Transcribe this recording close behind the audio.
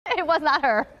was not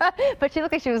her. But she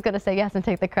looked like she was going to say yes and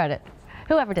take the credit.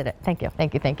 Whoever did it. Thank you,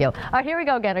 thank you, thank you. All right, here we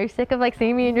go again. Are you sick of like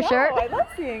seeing me in your shirt? I love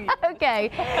seeing you. Okay.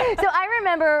 So I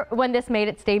remember when this made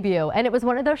its debut, and it was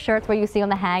one of those shirts where you see on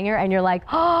the hanger and you're like,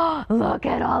 oh, look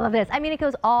at all of this. I mean, it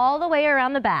goes all the way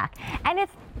around the back, and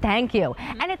it's thank you.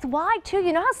 And it's wide too.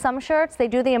 You know how some shirts, they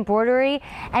do the embroidery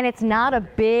and it's not a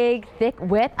big, thick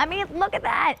width? I mean, look at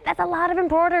that. That's a lot of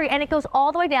embroidery. And it goes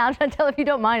all the way down until, if you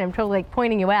don't mind, I'm totally like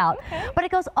pointing you out. Okay. But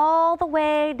it goes all the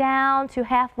way down to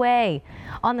halfway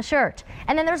on the shirt.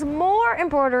 And then there's more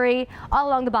embroidery all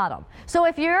along the bottom. So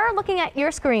if you're looking at your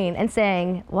screen and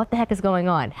saying, what the heck is going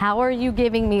on? How are you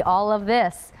giving me all of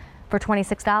this for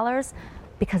 $26?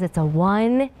 Because it's a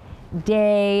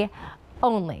one-day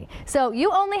only. So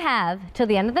you only have till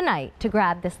the end of the night to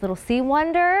grab this little Sea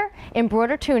Wonder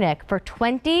embroidered tunic for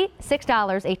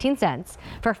 $26.18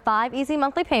 for 5 easy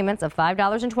monthly payments of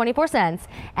 $5.24,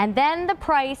 and then the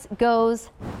price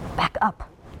goes back up,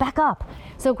 back up.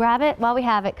 So grab it while we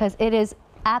have it, because it is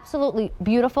absolutely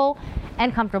beautiful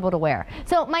and comfortable to wear.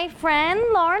 So my friend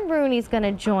Lauren Rooney's going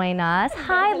to join us.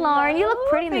 Hi, Lauren. You look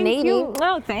pretty in the navy.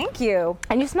 Oh, thank you.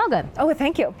 And you smell good. Oh,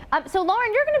 thank you. So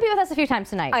Lauren, you're going to be with us a few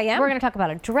times tonight. I am. We're going to talk about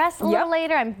a dress a little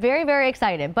later. I'm very, very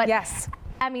excited. But yes.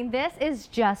 I mean, this is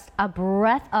just a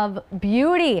breath of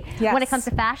beauty when it comes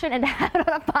to fashion, and to have it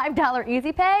on a $5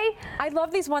 easy pay. I love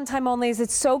these one-time onlys.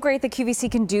 It's so great that QVC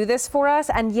can do this for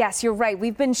us. And yes, you're right.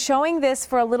 We've been showing this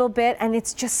for a little bit, and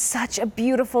it's just such a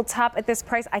beautiful top at this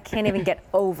price. I can't even get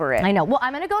over it. I know. Well,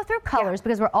 I'm going to go through colors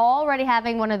because we're already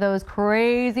having one of those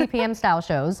crazy PM style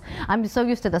shows. I'm so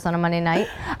used to this on a Monday night.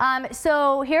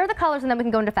 So here are the colors, and then we can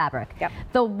go into fabric. Yep.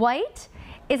 The white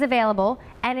is available,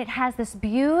 and it has this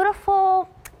beautiful,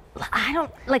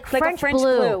 like French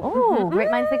blue. Oh, great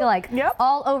minds think alike. Yep.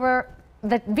 All over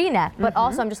the V-neck, but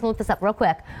also, I'm just gonna look this up real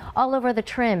quick, all over the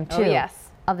trim too. Oh,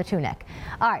 yes. Of the tunic.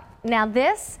 All right, now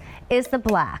this is the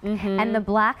black, and the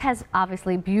black has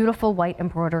obviously beautiful white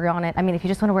embroidery on it. I mean, if you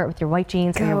just want to wear it with your white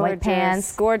jeans and your white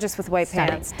pants. Gorgeous with white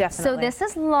pants, definitely. So this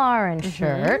is Lauren's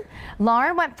shirt.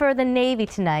 Lauren went for the navy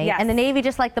tonight, and the navy,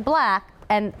 just like the black,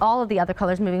 and all of the other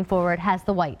colors moving forward, has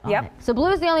the white on it. So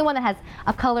blue is the only one that has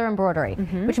a color embroidery,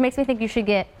 which makes me think you should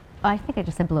get, I think I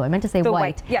just said blue. I meant to say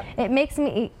white. Yep. It makes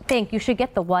me think you should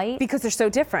get the white. Because they're so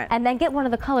different. And then get one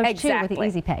of the colors too with the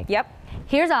easy pay. Yep.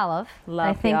 Here's olive.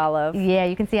 Love the olive. Yeah,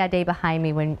 you can see Ade behind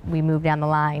me when we move down the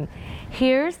line.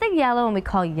 Here's the yellow, and we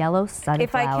call yellow sunflower.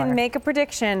 If I can make a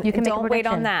prediction, don't wait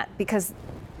on that, because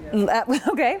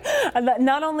okay.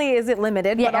 Not only is it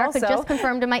limited, but Erica also just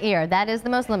confirmed in my ear that is the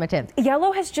most limited.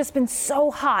 Yellow has just been so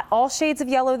hot. All shades of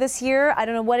yellow this year. I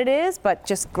don't know what it is, but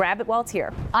just grab it while it's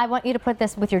here. I want you to put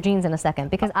this with your jeans in a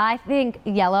second, because I think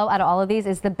yellow out of all of these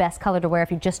is the best color to wear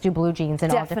if you just do blue jeans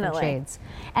in all different shades.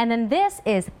 And then this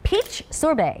is peach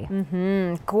sorbet.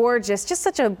 Gorgeous. Just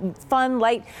such a fun,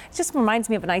 light. It just reminds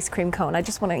me of an ice cream cone. I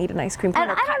just want to eat an ice cream cone.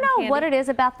 And I don't know what it is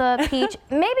about the peach.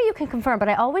 Maybe you can confirm, but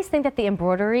I always think that the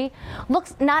embroidery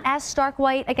looks not as stark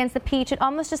white against the peach. It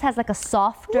almost just has like a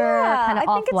softer kind of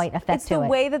off-white effect to it. It's the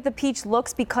way that the peach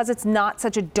looks, because it's not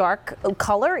such a dark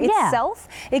color itself.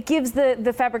 It gives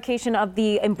the fabrication of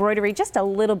the embroidery just a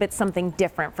little bit something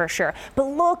different for sure. But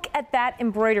look at that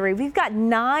embroidery. We've got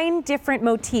 9 different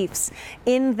motifs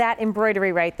in that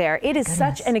embroidery right there. It is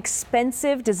such an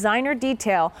expensive designer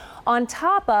detail on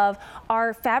top of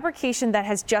our fabrication that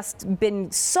has just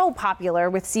been so popular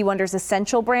with Sea Wonder's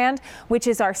Essential brand, which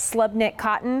is our slub knit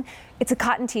cotton. It's a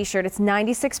cotton t-shirt. It's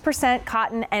 96%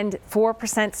 cotton and 4%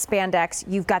 spandex.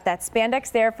 You've got that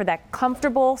spandex there for that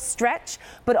comfortable stretch,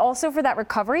 but also for that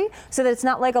recovery, so that it's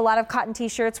not like a lot of cotton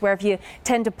t-shirts where if you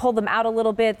tend to pull them out a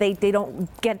little bit, they don't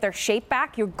get their shape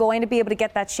back. You're going to be able to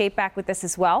get that shape back with this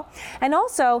as well. And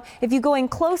also, if you go in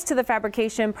close to the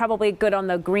fabrication, probably good on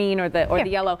the green or the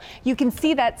yellow, you can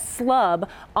see that slub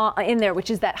in there,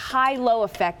 which is that high-low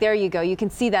effect. There you go. You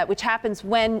can see that, which happens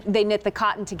when they knit the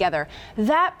cotton together.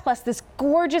 That plus this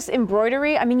gorgeous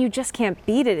embroidery, I mean, you just can't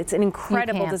beat it. It's an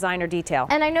incredible designer detail.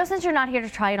 And I know since you're not here to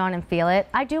try it on and feel it,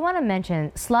 I do want to mention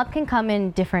slub can come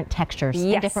in different textures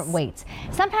and different weights.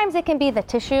 Sometimes it can be the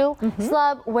tissue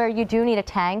slub where you do need a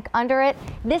tank under it.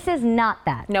 This is not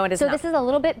that. No, it is not. So this is a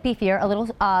little bit beefier, a little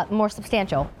more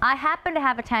substantial. I happen to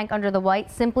have a tank under the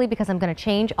white simply because I'm going to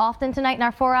change often tonight in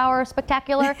our 4-hour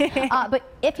spectacular. But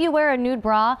if you wear a nude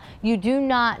bra, you do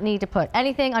not need to put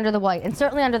anything under the white, and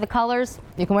certainly under the colors.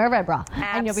 You can wear red spread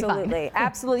bra, and you'll be fine. Absolutely,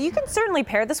 absolutely. You can certainly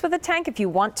pair this with a tank if you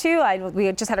want to.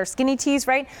 We just had our skinny tees,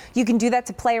 right? You can do that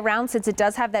to play around since it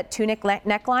does have that tunic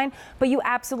neckline, but you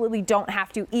absolutely don't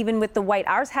have to, even with the white.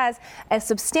 Ours has a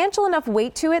substantial enough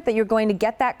weight to it that you're going to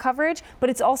get that coverage, but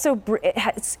it's also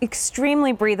it's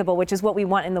extremely breathable, which is what we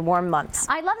want in the warm months.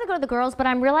 I'd love to go to the girls, but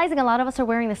I'm realizing a lot of us are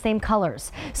wearing the same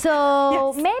colors.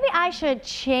 So maybe I should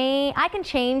change. I can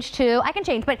change,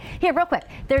 but here, real quick.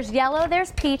 There's yellow,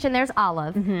 there's peach, and there's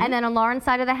olive. And then on Lauren's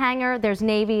side of the hanger, there's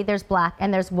navy, there's black,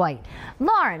 and there's white.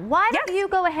 Lauren, why don't you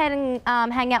go ahead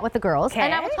and hang out with the girls,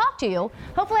 and I will talk to you.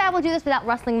 Hopefully I will do this without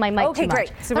rustling my mic too much.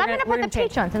 Great. So but I'm going to put the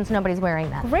peach on since nobody's wearing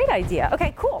that. Great idea.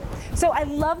 Okay, cool. So I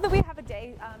love that we have a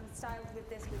day styled with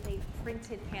this with a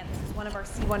printed pant. This is one of our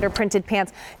Sea Wonder printed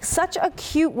pants. Such a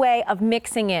cute way of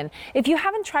mixing in. If you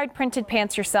haven't tried printed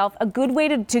pants yourself, a good way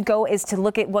to go is to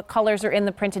look at what colors are in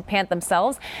the printed pant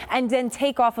themselves and then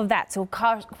take off of that. So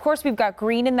of course we've got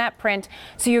green in that print,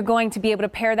 so you're going to be able to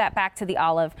pair that back to the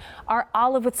olive. Our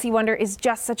olive with Sea Wonder is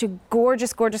just such a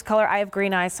gorgeous, gorgeous color. I have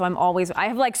green eyes, so I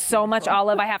have like so much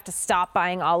olive. I have to stop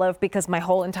buying olive because my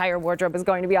whole entire wardrobe is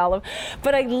going to be olive.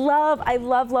 But I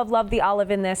love the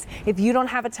olive in this. If you don't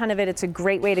have a ton of it, it's a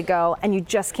great way to go, and you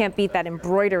just can't beat that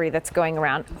embroidery that's going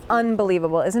around.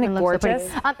 Unbelievable, isn't it gorgeous?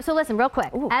 So listen, real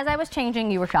quick. As I was changing,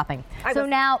 you were shopping. So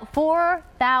now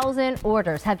 4,000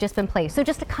 orders have just been placed. So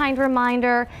just a kind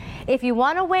reminder, if you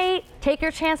want to wait, take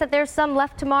your chance that there's some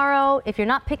left tomorrow. If you're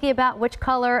not picky about which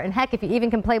color, and heck, if you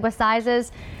even can play with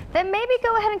sizes, then maybe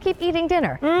go ahead and keep eating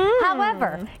dinner.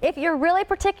 However, if you're really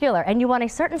particular and you want a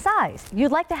certain size,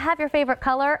 you'd like to have your favorite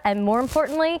color, and more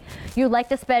importantly, you'd like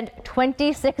to spend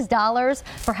 $26,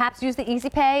 perhaps use the Easy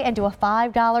Pay and do a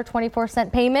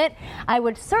 $5.24 payment, I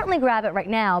would certainly grab it right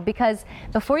now, because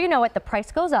before you know it, the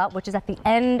price goes up, which is at the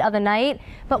end of the night.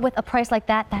 But with a price like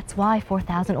that, that's why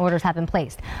 4,000 orders have been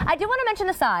placed. I do want to mention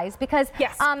the size because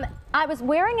I was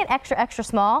wearing an extra, extra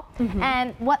small,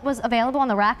 and what was available on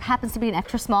the rack happens to be an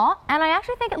extra small. And I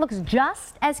actually think it looks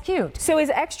just as cute. So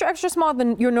is extra, extra small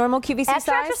than your normal QVC size?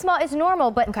 Extra small is normal,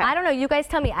 but I don't know, you guys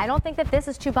tell me. I don't think that this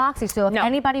is too boxy, so if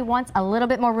anybody wants a little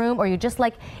bit more room, or you just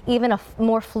like even a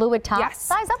more fluid top,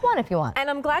 size up one if you want. And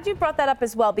I'm glad you brought that up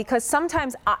as well, because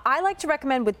sometimes I like to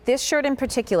recommend with this shirt in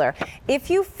particular,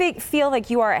 if you feel like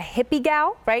you are a hippie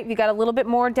gal, right, you got a little bit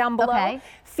more down below,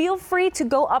 feel free to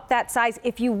go up that size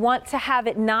if you want to have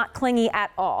it not clingy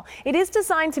at all. It is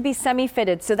designed to be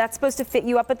semi-fitted, so that's supposed to fit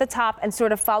you up at the top and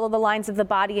sort of follow the lines of the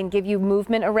body and give you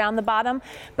movement around the bottom.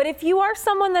 But if you are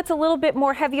someone that's a little bit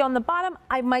more heavy on the bottom,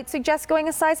 I might suggest going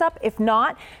a size up. If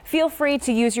not, feel free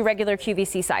to use your regular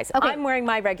QVC size. I'm wearing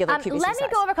my regular QVC size. Let me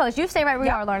go over colors. You stay right where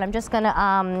you are, Lauren. I'm just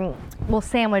gonna, you'll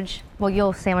sandwich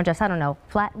us, I don't know,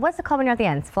 what's it called when you're at the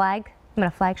end? Flag? I'm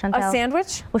gonna flag Chantel. A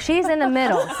sandwich? Well, she's in the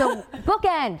middle, so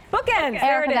bookend. Bookend.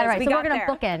 There it is. Right. So we're gonna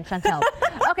bookend Chantel.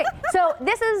 Okay, so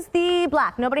this is the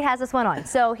black. Nobody has this one on.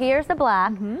 So here's the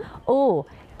black. Ooh,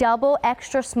 double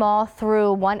extra small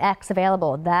through 1X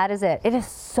available. That is it. It is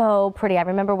so pretty. I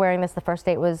remember wearing this the first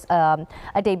day it was a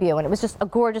debut, and it was just a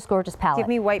gorgeous, gorgeous palette. Give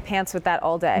me white pants with that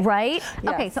all day. Right?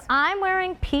 Yes. Okay, so I'm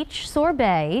wearing peach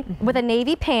sorbet with a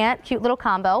navy pant, cute little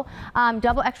combo.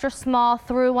 Double extra small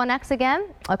through 1X again.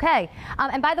 Okay.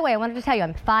 And by the way, I wanted to tell you,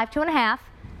 I'm 5'2½",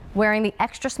 wearing the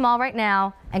extra small right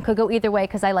now, and could go either way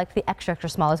because I like the extra, extra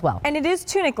small as well. And it is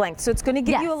tunic length, so it's going to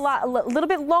give you a little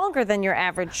bit longer than your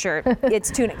average shirt. It's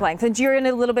tunic length, and you're in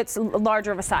a little bit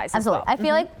larger of a size. Absolutely. As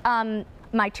well. I feel like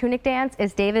my tunic dance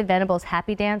is David Venable's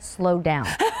Happy Dance slowed down.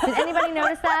 Did anybody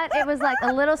notice that? It was like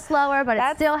a little slower, but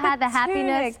it still had the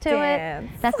happiness to it.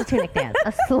 That's the tunic dance,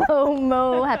 a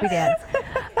slow-mo happy dance.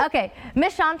 Okay,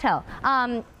 Miss Chantel.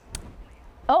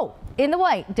 In the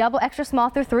white, double extra small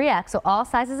through 3X, so all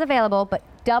sizes available, but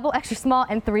double extra small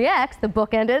and 3X, the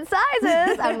bookended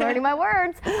sizes, I'm learning my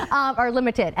words, are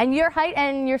limited. And your height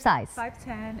and your size?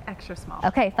 5'10", extra small.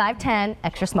 Okay, 5'10",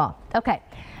 extra small. Okay,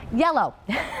 yellow.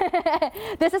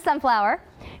 This is sunflower.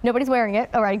 Nobody's wearing it,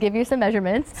 or I give you some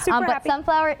measurements. But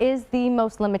sunflower is the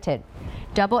most limited.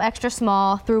 Double extra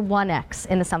small through 1X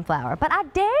in the sunflower. But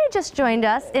Ade just joined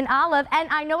us in olive, and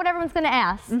I know what everyone's going to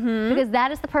ask, because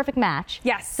that is the perfect match.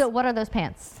 Yes. So what are those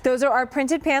pants? Those are our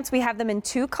printed pants. We have them in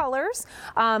 2 colors.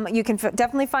 You can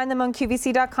definitely find them on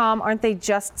QVC.com. Aren't they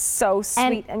just so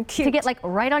sweet and cute? To get like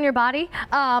right on your body,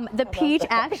 the peach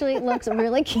actually looks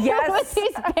really cute with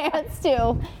these pants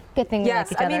too. Good thing we like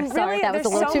each other. Sorry, that was a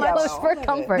little too close for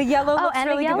comfort. The yellow looks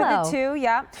really good with it too,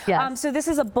 Yes. So this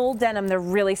is a bull denim. They're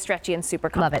really stretchy and super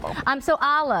comfortable. Love it. So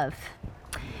olive,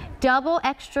 double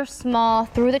extra small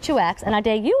through the 2X, and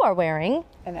Ade, you are wearing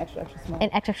an extra, extra small. An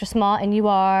extra, extra small, and you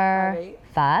are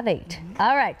 5'8".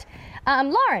 All right.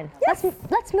 Lauren, yes.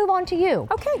 let's move on to you.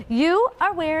 Okay. You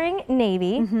are wearing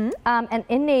navy, and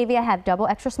in navy I have double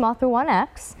extra small through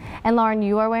 1X. And Lauren,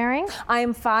 you are wearing? I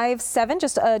am 5'7",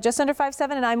 just under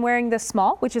 5'7", and I'm wearing the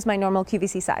small, which is my normal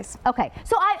QVC size. Okay,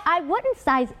 so I wouldn't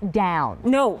size down.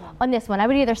 No. On this one, I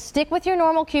would either stick with your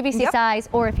normal QVC size,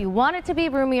 or if you want it to be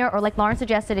roomier, or like Lauren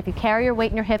suggested, if you carry your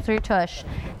weight in your hips or your tush,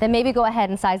 then maybe go ahead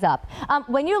and size up.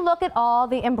 When you look at all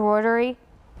the embroidery,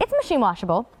 it's machine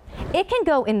washable. It can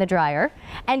go in the dryer.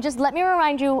 And just let me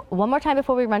remind you one more time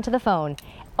before we run to the phone,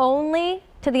 only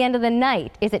to the end of the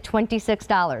night is it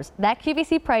 $26. That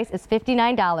QVC price is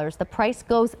 $59. The price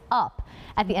goes up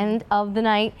at the end of the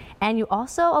night, and you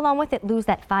also, along with it, lose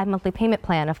that 5 monthly payment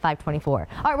plan of $524. All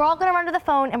right, we're all gonna run to the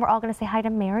phone and we're all gonna say hi to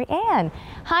Mary Ann.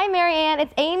 Hi, Mary Ann,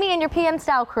 it's Amy and your PM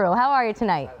Style crew. How are you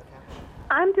tonight?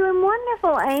 I'm doing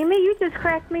wonderful, Amy. You just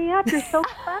cracked me up. You're so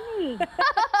funny.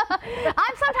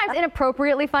 I'm sometimes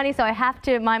inappropriately funny, so I have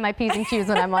to mind my P's and Q's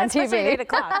when I'm on TV. Especially at 8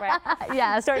 o'clock, right?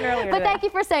 Yes. Starting earlier But today. thank you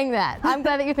for saying that. I'm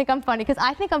glad that you think I'm funny, because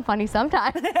I think I'm funny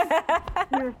sometimes.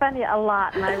 You're funny a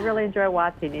lot, and I really enjoy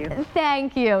watching you.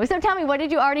 Thank you. So tell me, what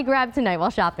did you already grab tonight while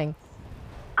shopping?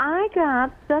 I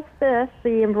got just this,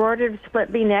 the embroidered split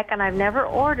V-neck, and I've never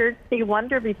ordered the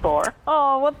Wonder before.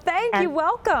 Oh, well, thank you. And-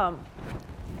 Welcome.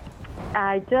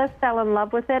 I just fell in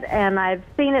love with it, and I've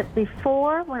seen it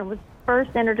before when it was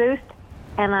first introduced,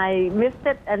 and I missed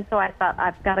it, and so I thought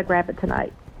I've got to grab it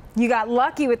tonight. You got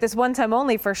lucky with this one time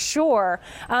only for sure.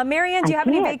 Mary Ann, do you have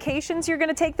any did. vacations you're going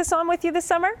to take this on with you this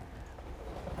summer?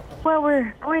 Well,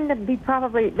 we're going to be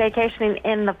probably vacationing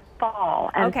in the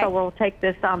fall, and Okay. so we'll take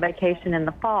this on vacation in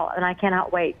the fall, and I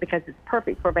cannot wait because it's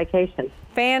perfect for vacation.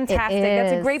 Fantastic. It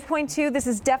That's a is. great point, too. This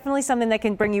is definitely something that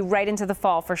can bring you right into the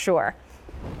fall for sure.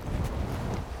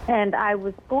 And I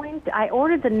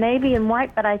ordered the navy and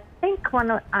white, but I think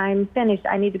when I'm finished,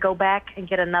 I need to go back and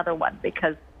get another one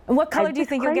because And what color I'm do you just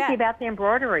think you'll crazy get? about the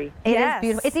embroidery. It is Yes.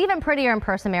 beautiful. It's even prettier in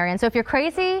person, Marian. So if you're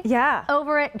crazy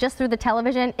over it just through the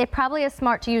television, it probably is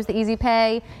smart to use the Easy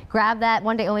Pay, grab that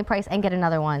one day only price, and get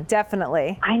another one.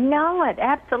 Definitely. I know it,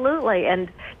 absolutely. And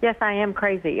yes, I am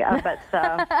crazy, but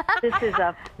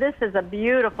this is a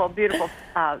beautiful, beautiful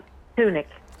tunic.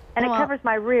 And it Well- covers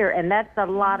my rear, and that's a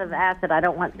lot of acid I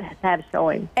don't want to have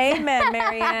showing. Amen,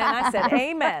 Mary Ann. I said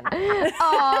amen.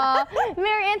 Aw,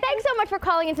 Marian, thanks so much for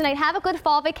calling in tonight. Have a good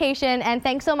fall vacation, and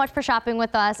thanks so much for shopping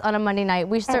with us on a Monday night.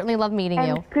 We certainly love meeting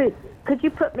you. And could you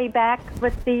put me back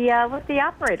with the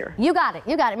operator? You got it,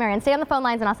 Marian. Stay on the phone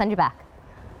lines, and I'll send you back.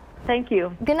 Thank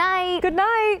you. Good night. Good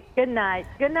night. Good night.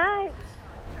 Good night.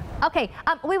 Okay,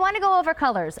 we want to go over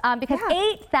colors because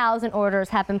 8,000 orders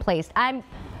have been placed. I'm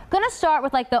gonna start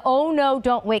with like the oh no,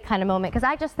 don't wait kind of moment, because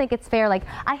I just think it's fair. Like,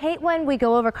 I hate when we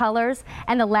go over colors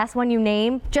and the last one you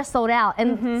name just sold out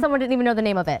and someone didn't even know the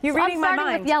name of it. You're So reading I'm my starting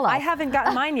mind. with yellow. I haven't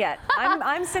gotten mine yet.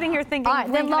 I'm sitting here thinking, All right,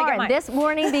 when then can I get Lauren, mine? this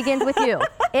warning begins with you.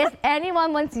 If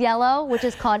anyone wants yellow, which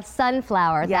is called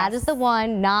sunflower, that is the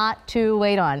one not to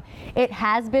wait on. It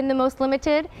has been the most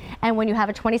limited, and when you have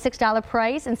a $26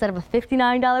 price instead of a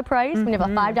 $59 price, when you have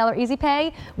a $5 Easy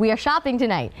Pay, we are shopping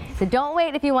tonight. So don't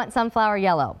wait if you want sunflower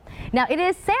yellow. Now, it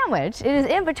is sandwiched, it is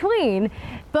in between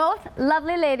both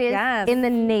lovely ladies in the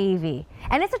navy.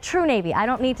 And it's a true navy. I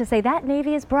don't need to say that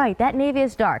navy is bright, that navy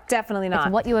is dark. Definitely not.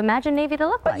 It's what you imagine navy to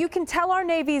look like. But you can tell our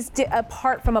navies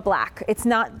apart from a black. It's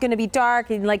not going to be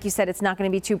dark, and like you said, it's not going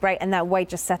to be too bright, and that white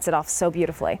just sets it off so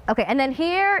beautifully. Okay, and then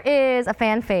here is a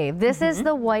fan fave. This is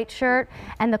the white shirt,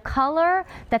 and the color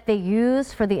that they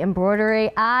use for the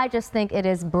embroidery, I just think it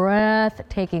is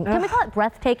breathtaking. Can we call it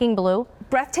breathtaking blue?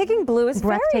 Breathtaking blue is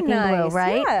breathtaking very nice. blue,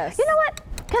 right? Yes. You know what?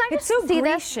 Can I It's just so see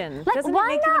Grecian. this? Like, Doesn't it why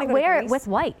make you wanna not go to wear it Greece? with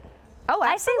white? Oh,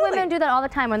 I absolutely. see women do that all the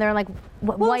time when they're like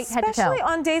white head to toe. Especially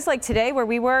on days like today where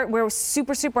we're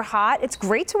super, super hot. It's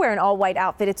great to wear an all white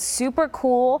outfit. It's super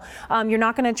cool. You're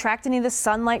not going to attract any of the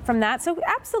sunlight from that. So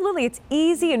absolutely, it's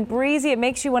easy and breezy. It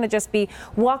makes you want to just be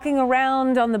walking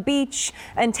around on the beach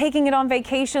and taking it on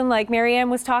vacation like Marianne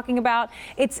was talking about.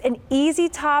 It's an easy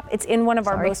top. It's in one of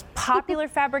our most popular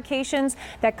fabrications.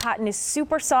 That cotton is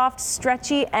super soft,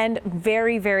 stretchy, and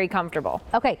very, very comfortable.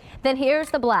 Okay, then here's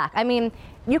the black. I mean,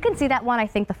 you can see that one, I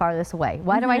think, the farthest away.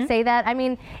 Why do I say that? I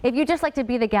mean, if you just like to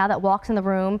be the gal that walks in the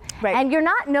room, and you're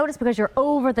not noticed because you're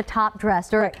over the top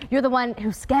dressed, or you're the one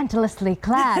who's scandalously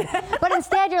clad, but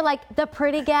instead you're like the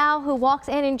pretty gal who walks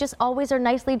in and just always are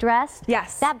nicely dressed.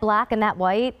 Yes. That black and that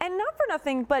white. And not for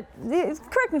nothing, but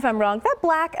correct me if I'm wrong, that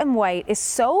black and white is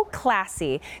so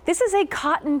classy. This is a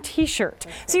cotton t-shirt.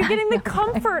 So you're getting the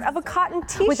comfort of a cotton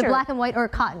t-shirt. With the black and white or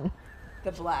cotton?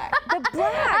 The black. The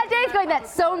black. Dave's going,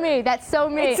 that's so me, that's so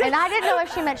me. And I didn't know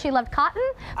if she meant she loved cotton,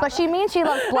 but she means she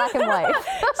loves black and white.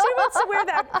 She wants to wear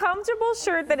that comfortable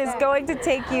shirt that is going to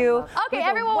take you. Okay, with a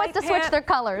everyone wants white to switch pant. their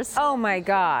colors. Oh my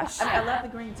gosh. I love the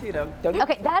green too, though. Don't get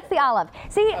Okay, that's the olive.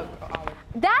 See,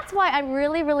 that's why I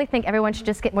really think everyone should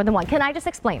just get more than one. Can I just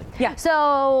explain? Yeah. So,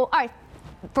 all right,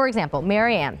 for example,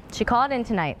 Marianne, she called in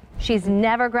tonight. She's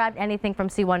never grabbed anything from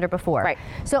C Wonder before. Right.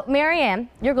 So, Marianne,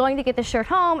 you're going to get the shirt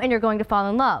home and you're going to fall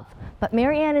in love. But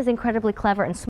Marianne is incredibly clever and smart.